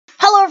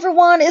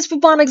everyone, it's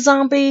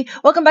BubonicZombie.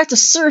 Welcome back to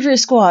Surgery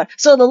Squad.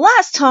 So the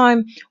last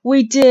time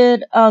we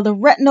did the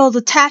retinal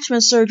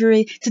detachment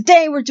surgery,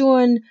 today we're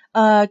doing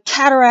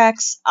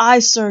cataracts eye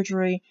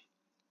surgery.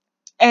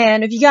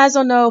 And if you guys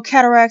don't know,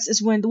 cataracts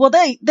is when, well,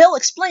 they'll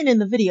explain in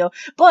the video,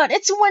 but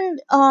it's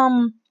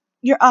when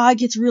your eye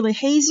gets really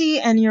hazy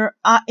and your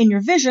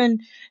vision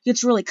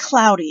gets really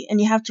cloudy, and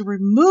you have to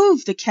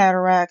remove the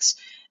cataracts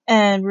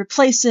and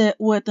replace it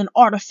with an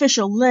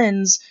artificial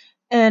lens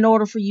in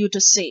order for you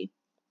to see.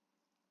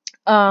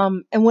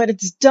 And when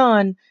it's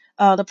done,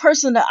 the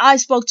person that I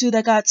spoke to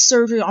that got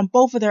surgery on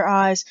both of their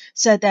eyes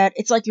said that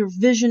it's like your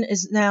vision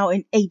is now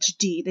in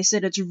HD. They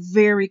said it's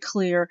very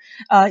clear,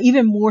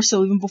 even more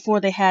so even before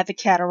they had the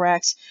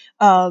cataracts.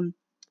 Their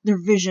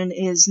vision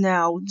is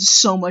now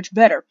so much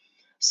better.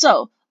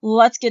 So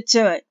let's get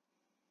to it.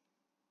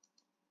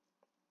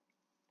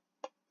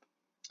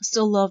 I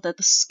still love that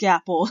the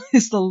scalpel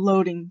is the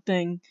loading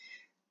thing.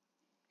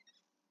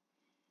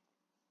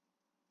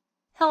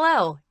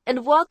 Hello,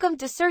 and welcome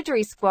to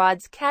Surgery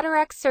Squad's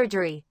Cataract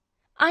Surgery.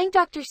 I'm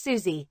Dr.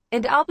 Susie,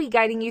 and I'll be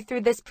guiding you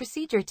through this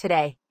procedure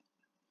today.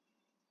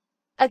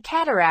 A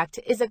cataract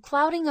is a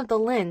clouding of the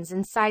lens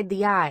inside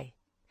the eye.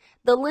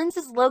 The lens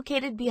is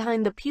located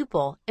behind the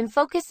pupil and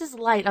focuses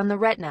light on the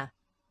retina.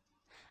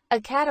 A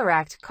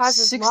cataract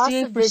causes loss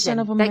of vision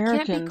that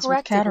can't be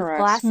corrected with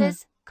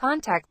glasses,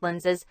 contact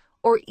lenses,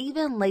 or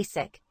even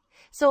LASIK,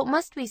 so it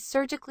must be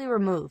surgically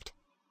removed.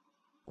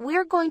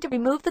 We're going to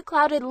remove the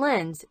clouded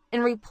lens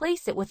and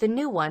replace it with a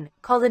new one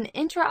called an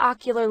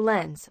intraocular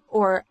lens,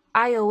 or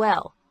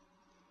IOL.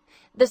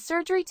 The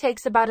surgery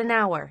takes about an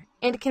hour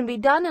and can be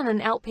done on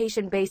an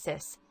outpatient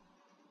basis.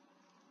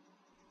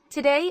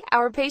 Today,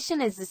 our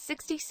patient is a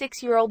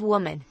 66-year-old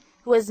woman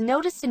who has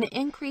noticed an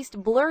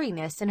increased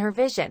blurriness in her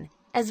vision,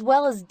 as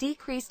well as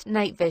decreased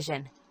night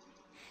vision.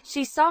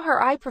 She saw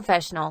her eye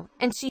professional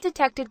and she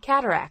detected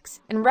cataracts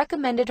and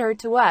recommended her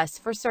to us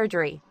for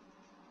surgery.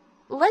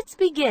 Let's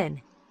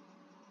begin.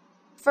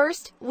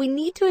 First, we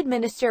need to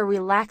administer a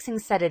relaxing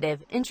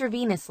sedative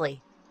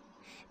intravenously.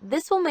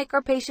 This will make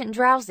our patient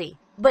drowsy,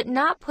 but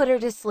not put her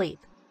to sleep.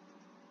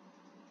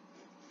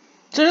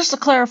 So just to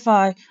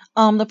clarify,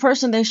 the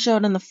person they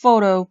showed in the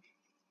photo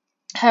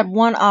had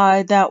one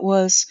eye that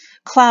was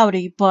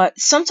cloudy, but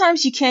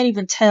sometimes you can't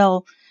even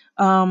tell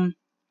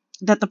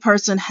that the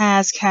person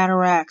has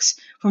cataracts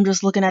from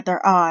just looking at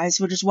their eyes,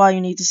 which is why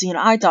you need to see an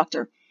eye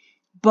doctor.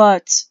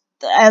 But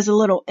as a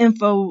little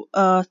info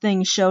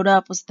thing showed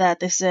up was that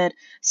they said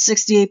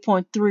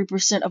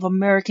 68.3% of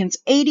Americans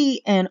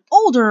 80 and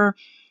older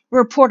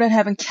reported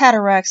having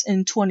cataracts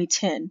in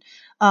 2010.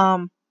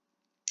 I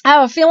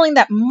have a feeling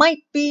that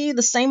might be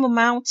the same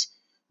amount,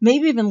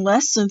 maybe even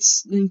less,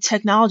 since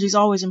technology is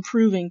always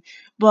improving,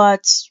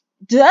 but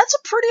that's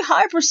a pretty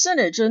high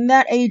percentage in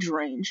that age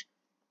range.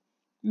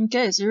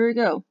 Okay, so here we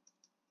go.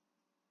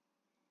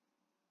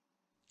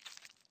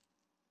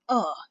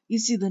 Oh, you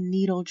see the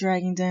needle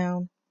dragging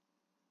down.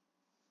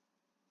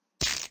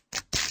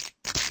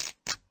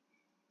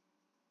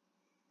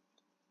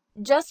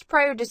 Just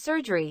prior to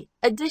surgery,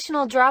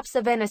 additional drops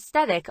of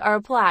anesthetic are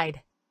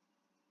applied.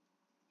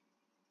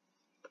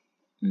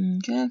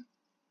 Okay.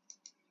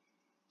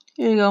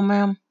 Here you go,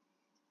 ma'am.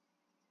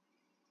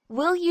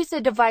 We'll use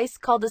a device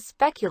called a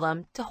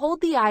speculum to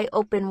hold the eye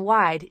open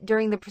wide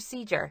during the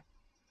procedure.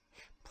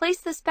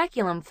 Place the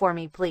speculum for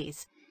me,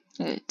 please.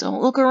 Hey,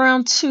 don't look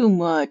around too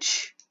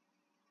much.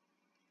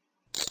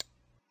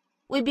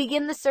 We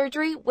begin the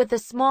surgery with a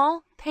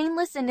small,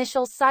 painless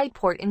initial side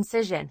port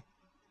incision.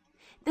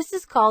 This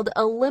is called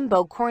a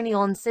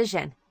limbocorneal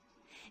incision.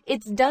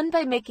 It's done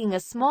by making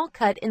a small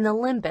cut in the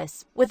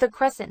limbus with a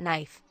crescent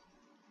knife.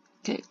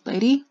 Okay,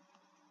 lady,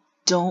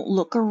 don't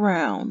look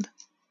around.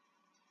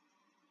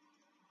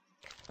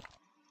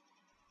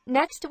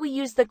 Next, we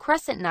use the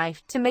crescent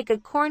knife to make a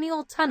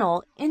corneal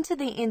tunnel into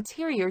the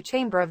anterior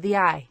chamber of the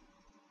eye.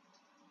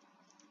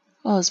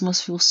 Oh, this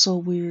must feel so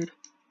weird.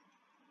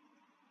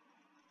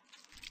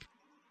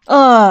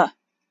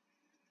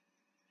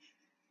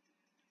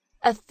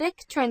 A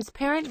thick,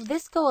 transparent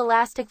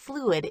viscoelastic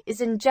fluid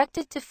is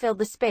injected to fill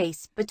the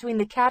space between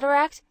the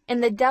cataract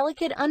and the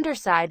delicate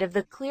underside of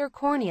the clear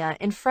cornea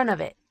in front of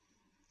it.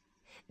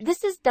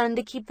 This is done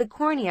to keep the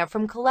cornea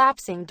from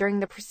collapsing during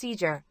the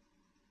procedure.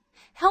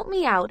 Help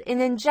me out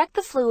and inject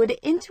the fluid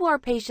into our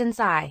patient's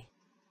eye.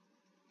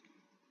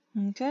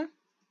 Okay.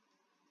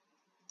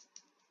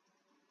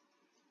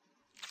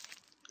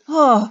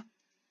 Oh,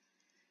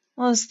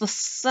 what's the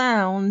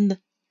sound?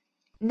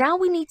 Now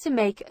we need to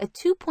make a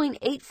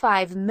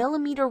 2.85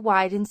 millimeter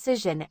wide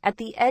incision at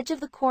the edge of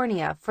the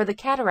cornea for the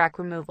cataract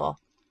removal.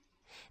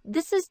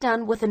 This is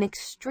done with an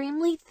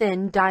extremely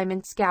thin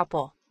diamond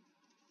scalpel.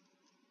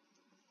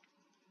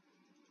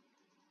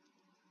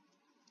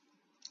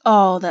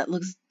 Oh, that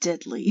looks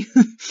deadly.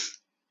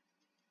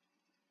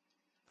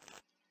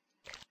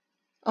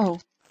 Oh.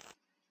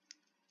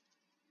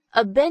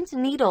 A bent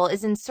needle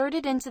is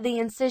inserted into the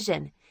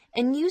incision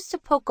and used to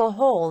poke a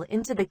hole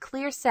into the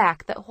clear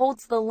sac that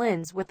holds the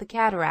lens with the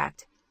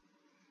cataract.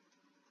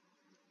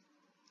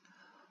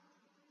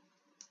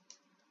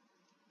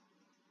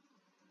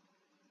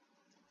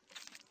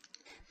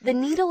 The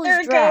needle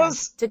There is it dragged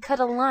goes. to cut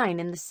a line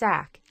in the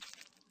sac.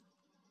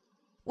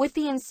 With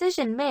the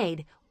incision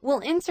made, we'll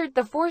insert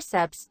the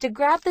forceps to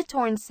grab the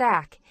torn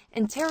sac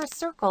and tear a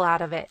circle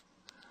out of it.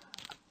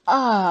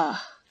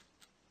 Ah.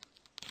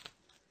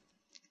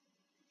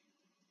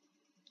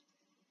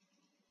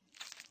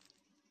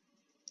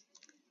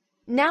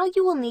 Now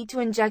you will need to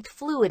inject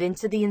fluid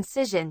into the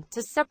incision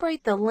to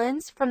separate the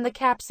lens from the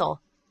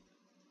capsule.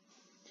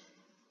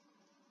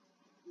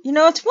 You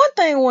know, it's one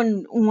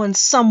thing when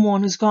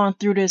someone who's gone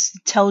through this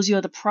tells you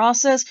the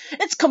process.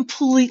 It's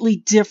completely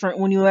different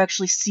when you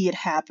actually see it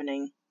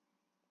happening.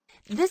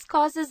 This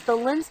causes the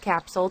lens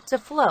capsule to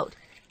float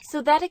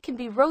so that it can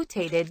be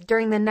rotated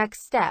during the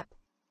next step.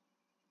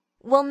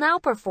 We'll now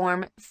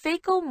perform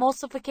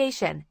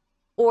phacoemulsification,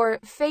 or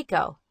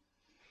phaco.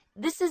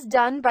 This is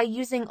done by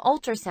using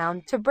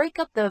ultrasound to break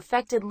up the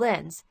affected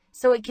lens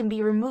so it can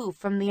be removed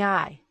from the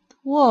eye.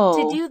 Whoa.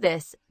 To do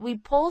this, we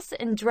pulse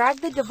and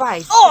drag the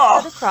device to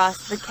cut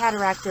across the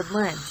cataracted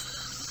lens.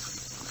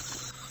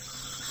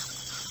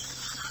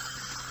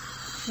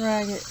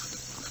 Drag it.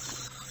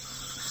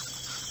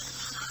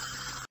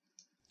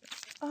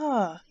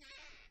 Ah.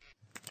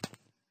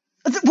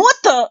 What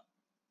the?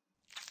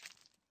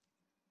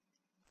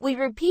 We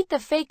repeat the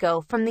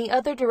phaco from the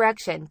other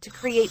direction to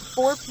create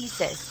 4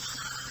 pieces.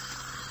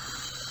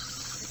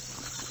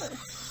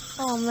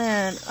 Oh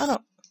man, I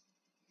don't...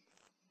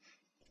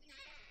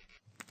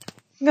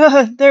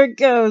 there it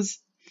goes.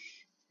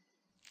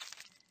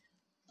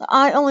 The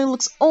eye only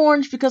looks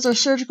orange because our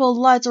surgical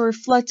lights are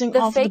reflecting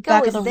off the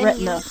back of the retina. The phaco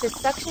is then used to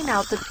suction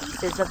out the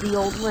pieces of the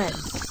old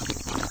lens.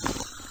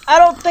 I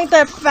don't think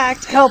that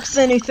fact helps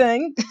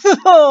anything.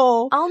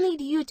 I'll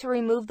need you to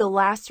remove the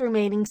last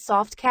remaining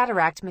soft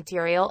cataract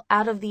material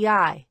out of the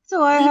eye,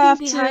 So I leaving have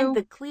behind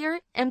to... the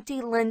clear,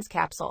 empty lens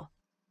capsule.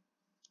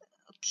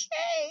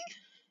 Okay.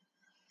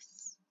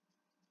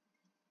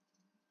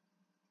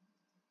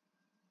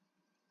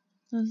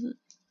 Does it?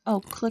 Oh,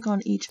 click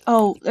on each.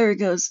 Oh, there it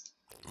goes.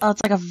 Oh,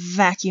 it's like a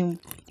vacuum.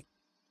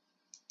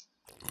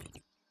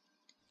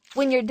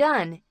 When you're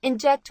done,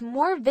 inject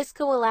more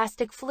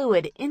viscoelastic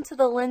fluid into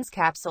the lens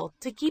capsule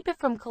to keep it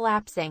from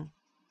collapsing.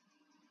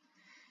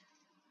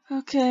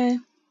 Okay.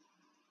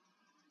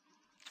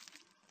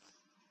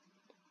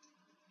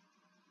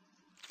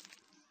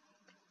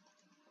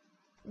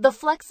 The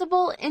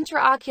flexible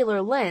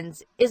intraocular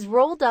lens is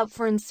rolled up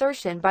for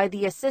insertion by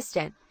the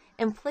assistant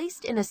and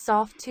placed in a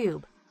soft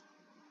tube.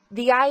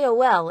 The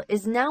IOL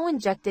is now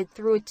injected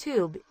through a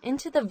tube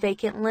into the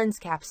vacant lens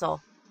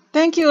capsule.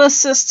 Thank you,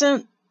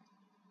 assistant.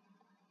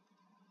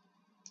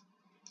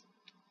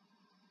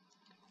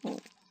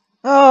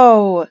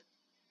 Oh.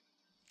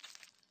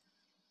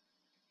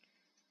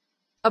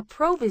 A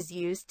probe is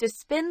used to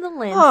spin the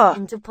lens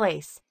into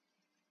place.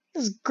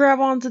 Just grab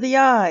onto the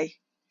eye.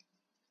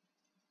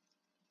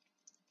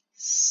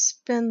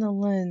 Spin the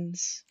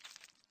lens.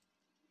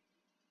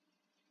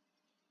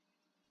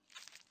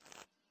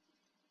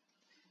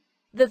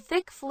 The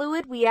thick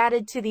fluid we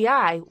added to the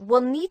eye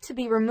will need to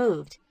be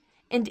removed,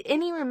 and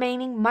any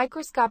remaining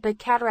microscopic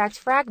cataract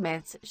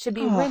fragments should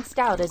be rinsed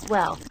out as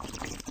well.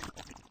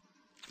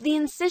 The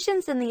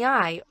incisions in the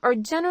eye are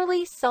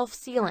generally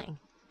self-sealing.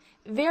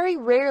 Very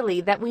rarely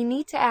that we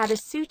need to add a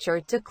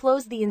suture to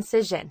close the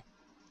incision.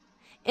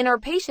 In our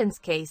patient's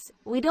case,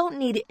 we don't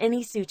need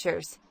any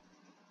sutures.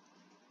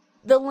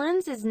 The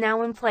lens is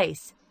now in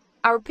place.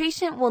 Our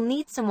patient will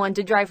need someone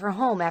to drive her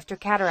home after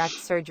cataract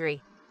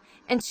surgery,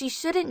 and she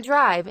shouldn't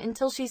drive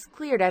until she's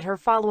cleared at her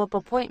follow-up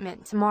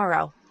appointment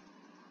tomorrow.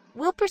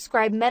 We'll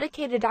prescribe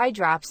medicated eye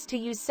drops to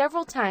use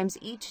several times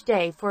each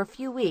day for a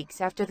few weeks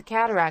after the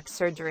cataract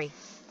surgery.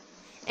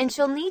 And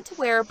she'll need to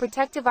wear a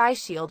protective eye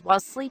shield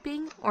while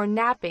sleeping or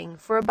napping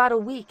for about a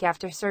week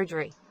after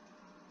surgery.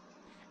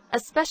 A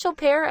special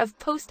pair of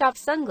post-op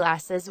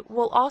sunglasses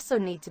will also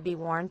need to be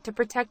worn to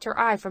protect her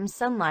eye from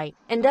sunlight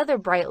and other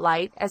bright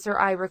light as her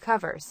eye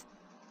recovers.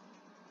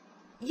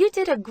 You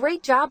did a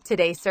great job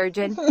today,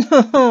 surgeon.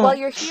 While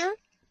you're here,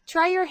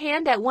 try your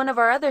hand at one of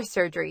our other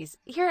surgeries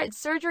here at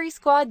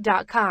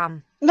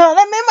surgerysquad.com. No,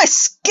 that made my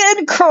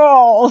skin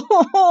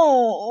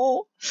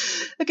crawl.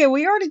 Okay,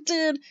 we already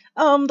did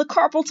the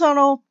carpal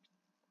tunnel.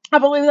 I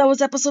believe that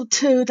was episode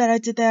 2 that I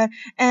did that.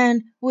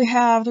 And we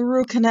have the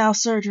root canal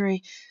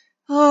surgery.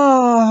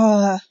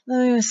 Oh, that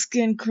made my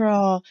skin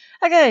crawl.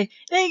 Okay,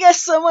 thank you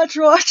guys so much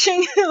for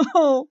watching.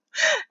 And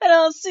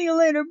I'll see you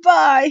later.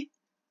 Bye.